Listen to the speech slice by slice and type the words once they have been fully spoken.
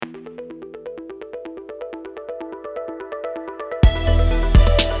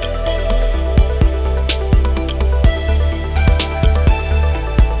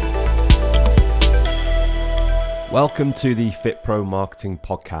Welcome to the Fit Pro Marketing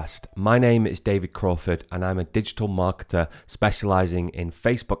Podcast. My name is David Crawford and I'm a digital marketer specializing in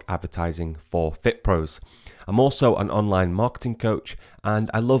Facebook advertising for Fit Pros. I'm also an online marketing coach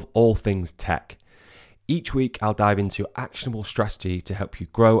and I love all things tech. Each week I'll dive into actionable strategy to help you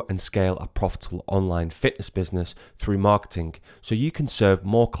grow and scale a profitable online fitness business through marketing so you can serve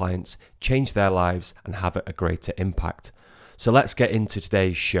more clients, change their lives and have a greater impact. So let's get into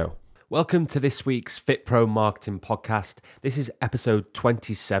today's show. Welcome to this week's Fit Pro Marketing Podcast. This is episode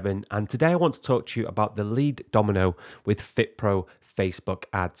 27, and today I want to talk to you about the lead domino with Fit Pro Facebook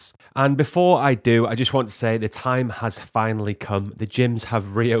ads. And before I do, I just want to say the time has finally come. The gyms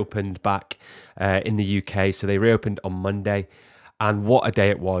have reopened back in the UK, so they reopened on Monday. And what a day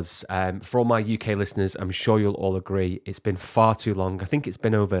it was. For all my UK listeners, I'm sure you'll all agree, it's been far too long. I think it's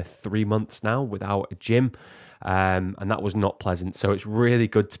been over 3 months now without a gym. And that was not pleasant. So it's really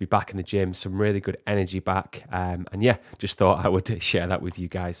good to be back in the gym, some really good energy back. And yeah, just thought I would share that with you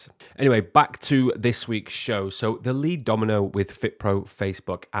guys. Anyway, back to this week's show. So the lead domino with Fit Pro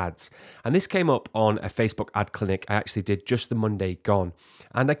Facebook ads. And this came up on a Facebook ad clinic I actually did just the Monday gone.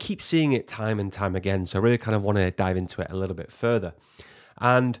 And I keep seeing it time and time again. So I really kind of want to dive into it a little bit further.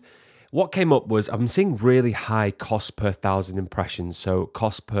 And what came up was I'm seeing really high cost per 1,000 impressions. So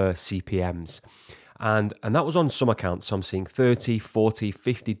cost per CPMs. And that was on some accounts. So I'm seeing $30, $40,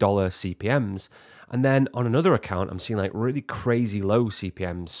 $50 CPMs. And then on another account, I'm seeing like really crazy low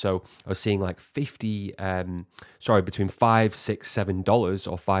CPMs. So I was seeing like between $5, $6,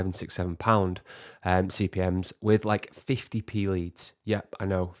 $7 or £5 and £6, £7 CPMs with like 50p leads. Yep, I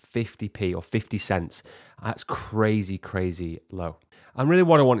know, 50p or 50 cents. That's crazy, crazy low. And really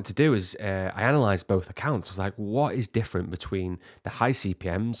what I wanted to do is I analysed both accounts. I was like, what is different between the high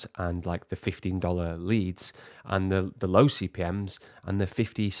CPMs and like the $15 leads and the low CPMs and the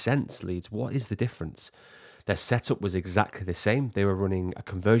 50 cents leads? What is the difference? Their setup was exactly the same. They were running a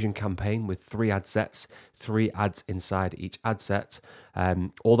conversion campaign with 3 ad sets, 3 ads inside each ad set.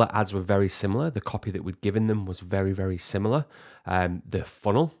 All the ads were very similar. The copy that we'd given them was very, very similar. The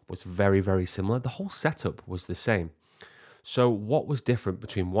funnel was very, very similar. The whole setup was the same. So what was different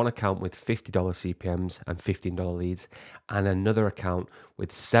between one account with $50 CPMs and $15 leads and another account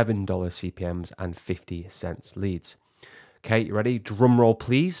with $7 CPMs and 50 cents leads? Okay, you ready? Drum roll,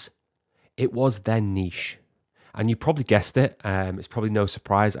 please. It was their niche. And you probably guessed it. It's probably no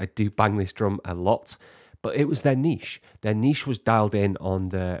surprise. I do bang this drum a lot. But it was their niche. Their niche was dialed in on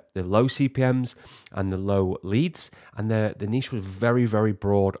the low CPMs and the low leads. And the niche was very, very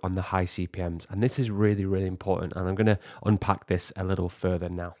broad on the high CPMs. And this is really, really important. And I'm going to unpack this a little further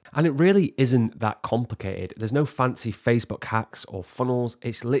now. And it really isn't that complicated. There's no fancy Facebook hacks or funnels.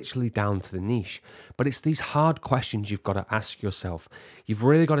 It's literally down to the niche. But it's these hard questions you've got to ask yourself. You've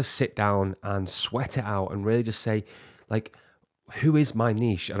really got to sit down and sweat it out and really just say, like, who is my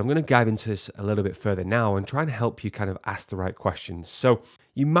niche? And I'm going to dive into this a little bit further now and try and help you kind of ask the right questions. So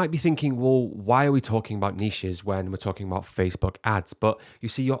you might be thinking, well, why are we talking about niches when we're talking about Facebook ads? But you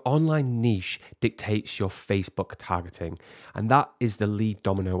see, your online niche dictates your Facebook targeting. And that is the lead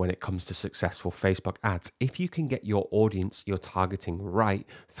domino when it comes to successful Facebook ads. If you can get your audience, your targeting right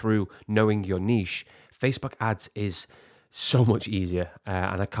through knowing your niche, Facebook ads is so much easier,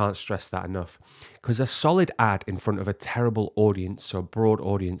 and I can't stress that enough, because a solid ad in front of a terrible audience, so a broad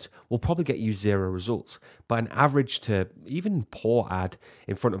audience, will probably get you 0 results, but an average to even poor ad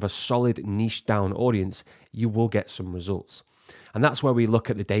in front of a solid niche down audience, you will get some results. And that's where we look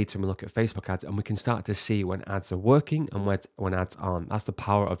at the data and we look at Facebook ads and we can start to see when ads are working and when ads aren't. That's the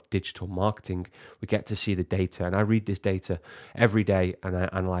power of digital marketing. We get to see the data, and I read this data every day and I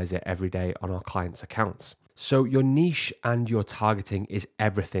analyze it every day on our clients' accounts. So your niche and your targeting is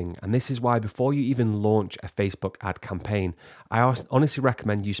everything. And this is why before you even launch a Facebook ad campaign, I honestly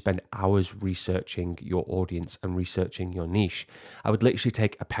recommend you spend hours researching your audience and researching your niche. I would literally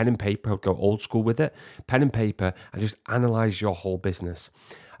take a pen and paper, I would go old school with it, pen and paper, and just analyze your whole business.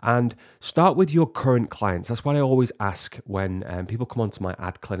 And start with your current clients. That's what I always ask when people come onto my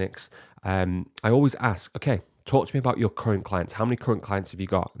ad clinics. I always ask, okay, talk to me about your current clients. How many current clients have you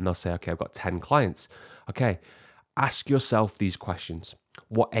got? And they'll say, okay, I've got 10 clients. Okay, ask yourself these questions.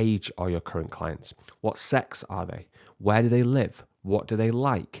 What age are your current clients? What sex are they? Where do they live? What do they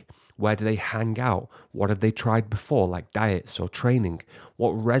like? Where do they hang out? What have they tried before, like diets or training?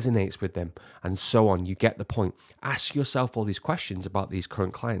 What resonates with them? And so on. You get the point. Ask yourself all these questions about these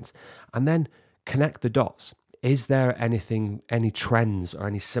current clients and then connect the dots. Is there any trends or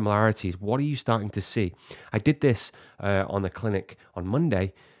any similarities? What are you starting to see? I did this on the clinic on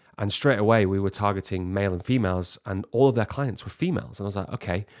Monday, And straight away, we were targeting male and females, and all of their clients were females. And I was like,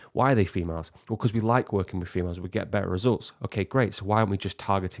 okay, why are they females? Well, because we like working with females, we get better results. Okay, great. So why aren't we just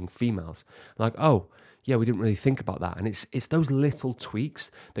targeting females? Like, oh, yeah, we didn't really think about that. And it's those little tweaks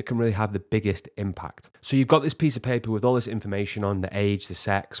that can really have the biggest impact. So you've got this piece of paper with all this information on the age, the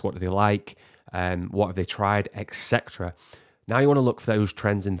sex, what do they like, what have they tried, etc. Now you want to look for those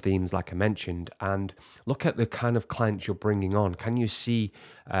trends and themes like I mentioned, and look at the kind of clients you're bringing on. Can you see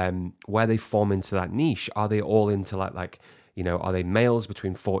where they form into that niche? Are they all into are they males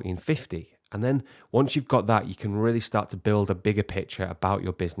between 40 and 50? And then once you've got that, you can really start to build a bigger picture about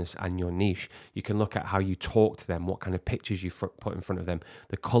your business and your niche. You can look at how you talk to them, what kind of pictures you put in front of them,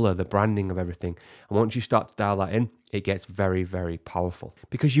 the color, the branding of everything. And once you start to dial that in, it gets very, very powerful,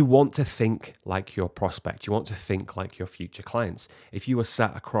 because you want to think like your prospect. You want to think like your future clients. If you were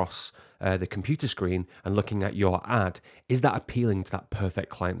sat across the computer screen and looking at your ad, is that appealing to that perfect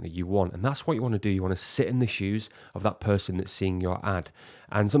client that you want? And that's what you want to do. You want to sit in the shoes of that person that's seeing your ad.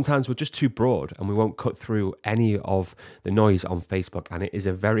 And sometimes we're just too broad and we won't cut through any of the noise on Facebook. And it is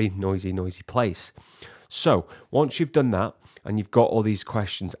a very noisy place. So once you've done that, and you've got all these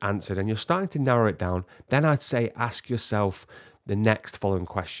questions answered and you're starting to narrow it down, then I'd say ask yourself the next following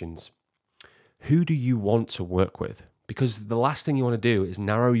questions. Who do you want to work with? Because the last thing you want to do is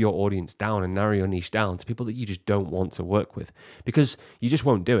narrow your audience down and narrow your niche down to people that you just don't want to work with, because you just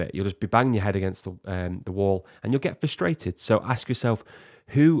won't do it. You'll just be banging your head against the wall and you'll get frustrated. So ask yourself,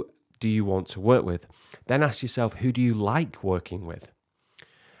 who do you want to work with? Then ask yourself, who do you like working with?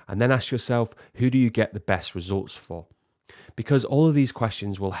 And then ask yourself, who do you get the best results for? Because all of these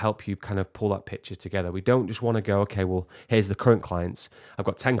questions will help you kind of pull that picture together. We don't just want to go, okay, well, here's the current clients. I've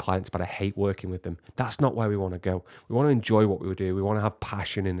got 10 clients, but I hate working with them. That's not where we want to go. We want to enjoy what we do. We want to have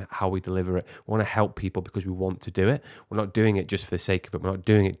passion in how we deliver it. We want to help people because we want to do it. We're not doing it just for the sake of it. We're not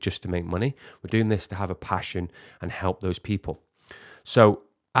doing it just to make money. We're doing this to have a passion and help those people. So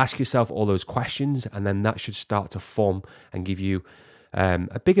ask yourself all those questions, and then that should start to form and give you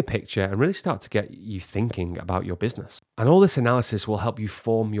a bigger picture and really start to get you thinking about your business. And all this analysis will help you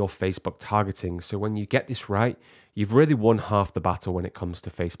form your Facebook targeting. So when you get this right, you've really won half the battle when it comes to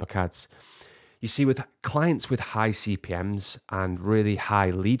Facebook ads. You see, with clients with high CPMs and really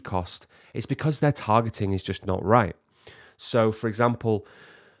high lead cost, it's because their targeting is just not right. So for example,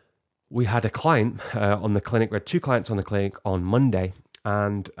 we had a client on the clinic, we had 2 clients on the clinic on Monday.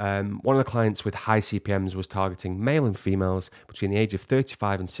 And one of the clients with high CPMs was targeting male and females between the age of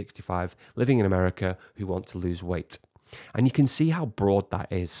 35 and 65 living in America who want to lose weight. And you can see how broad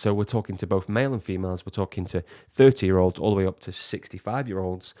that is. So we're talking to both male and females. We're talking to 30-year-olds all the way up to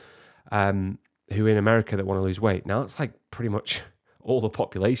 65-year-olds who in America that want to lose weight. Now, it's like pretty much all the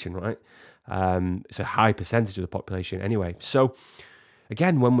population, right? It's a high percentage of the population anyway. So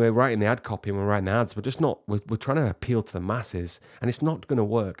again, when we're writing the ad copy and we're writing the ads, we're trying to appeal to the masses, and it's not going to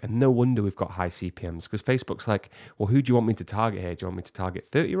work. And no wonder we've got high CPMs, because Facebook's like, well, who do you want me to target here? Do you want me to target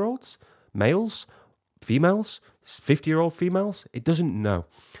 30-year-olds, males, females, 50-year-old females? It doesn't know.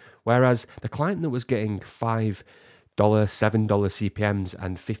 Whereas the client that was getting $5, $7 CPMs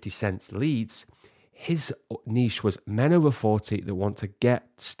and 50 cents leads, his niche was men over 40 that want to get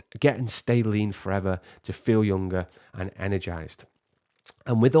and stay lean forever, to feel younger and energized.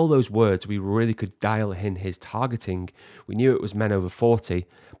 And with all those words, we really could dial in his targeting. We knew it was men over 40,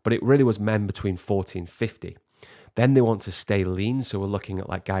 but it really was men between 40 and 50. Then they want to stay lean, so we're looking at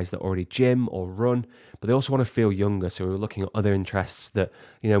like guys that already gym or run, but they also want to feel younger, so we're looking at other interests that,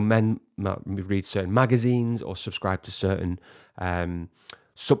 men might read certain magazines or subscribe to certain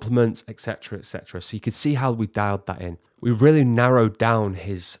supplements, etc., etc. So you could see how we dialed that in. We really narrowed down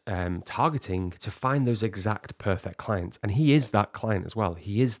his targeting to find those exact perfect clients. And he is that client as well.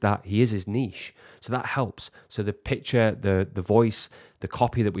 He is his niche. So that helps. So the picture, the voice, the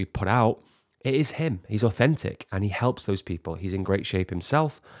copy that we put out, it is him. He's authentic and he helps those people. He's in great shape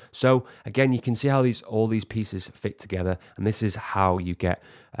himself. So again, you can see how all these pieces fit together. And this is how you get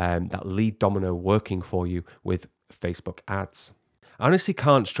that lead domino working for you with Facebook ads. I honestly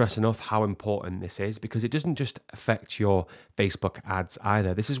can't stress enough how important this is, because it doesn't just affect your Facebook ads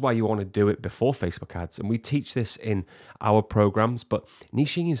either. This is why you want to do it before Facebook ads. And we teach this in our programs, but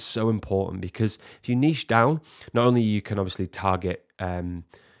niching is so important, because if you niche down, not only you can obviously target,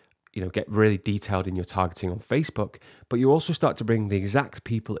 get really detailed in your targeting on Facebook, but you also start to bring the exact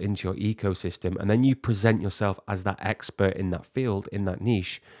people into your ecosystem. And then you present yourself as that expert in that field, in that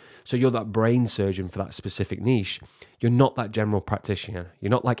niche. So you're that brain surgeon for that specific niche. You're not that general practitioner. You're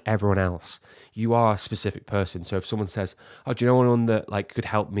not like everyone else. You are a specific person. So if someone says, oh, do you know anyone that could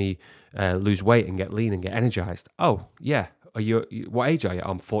help me lose weight and get lean and get energized? Oh, yeah, what age are you?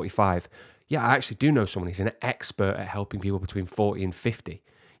 I'm 45. Yeah, I actually do know someone. He's an expert at helping people between 40 and 50.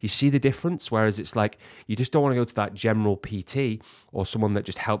 You see the difference? Whereas it's like, you just don't want to go to that general PT or someone that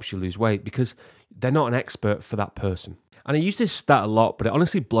just helps you lose weight because they're not an expert for that person. And I use this stat a lot, but it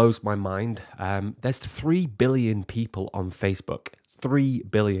honestly blows my mind. There's 3 billion people on Facebook. 3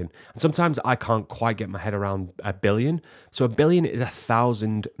 billion. And sometimes I can't quite get my head around a billion. So a billion is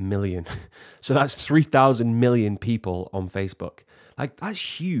 1,000 million. So that's 3,000 million people on Facebook. Like,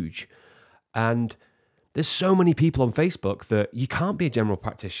 that's huge. And there's so many people on Facebook that you can't be a general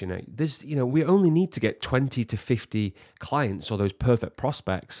practitioner. We only need to get 20 to 50 clients or those perfect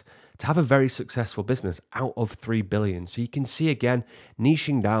prospects to have a very successful business out of 3 billion. So you can see again,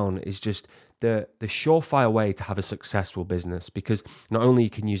 niching down is just the surefire way to have a successful business, because not only you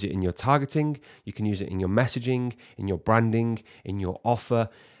can use it in your targeting, you can use it in your messaging, in your branding, in your offer,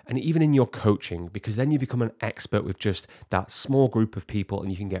 and even in your coaching, because then you become an expert with just that small group of people and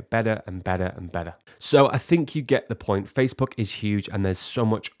you can get better and better and better. So I think you get the point. Facebook is huge and there's so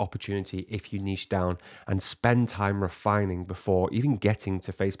much opportunity if you niche down and spend time refining before even getting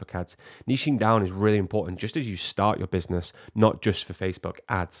to Facebook ads. Niching down is really important just as you start your business, not just for Facebook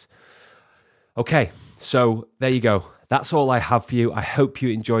ads. Okay, so there you go. That's all I have for you. I hope you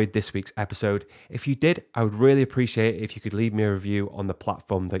enjoyed this week's episode. If you did, I would really appreciate it if you could leave me a review on the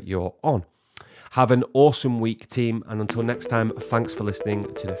platform that you're on. Have an awesome week, team. And until next time, thanks for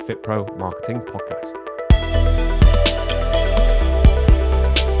listening to the FitPro Marketing Podcast.